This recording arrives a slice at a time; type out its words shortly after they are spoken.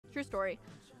True story.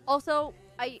 Also,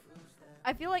 I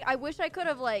feel like I wish I could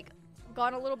have like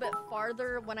gone a little bit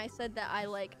farther when I said that I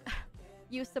like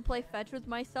used to play fetch with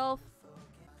myself.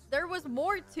 There was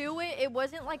more to it. It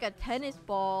wasn't like a tennis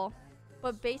ball,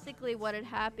 but basically what had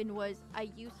happened was there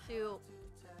used to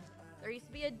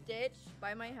be a ditch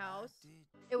by my house.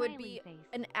 It would be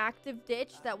an active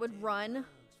ditch that would run,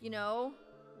 you know,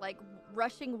 like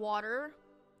rushing water,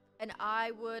 and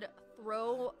I would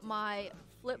throw my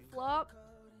flip-flop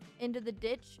into the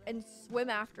ditch and swim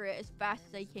after it as fast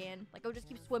as I can. Like I would just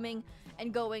keep swimming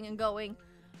and going and going,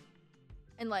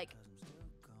 and like,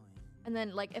 and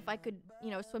then like if I could,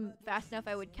 you know, swim fast enough,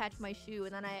 I would catch my shoe,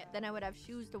 and then I would have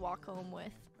shoes to walk home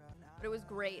with. But it was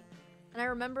great. And I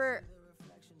remember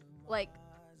like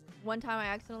one time I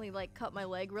accidentally like cut my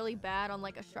leg really bad on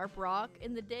like a sharp rock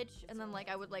in the ditch, and then like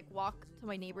I would like walk to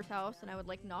my neighbor's house and I would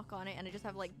like knock on it, and I just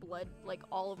have like blood like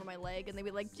all over my leg, and they'd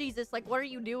be like, Jesus, like what are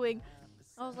you doing?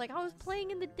 I was like, I was playing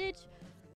in the ditch.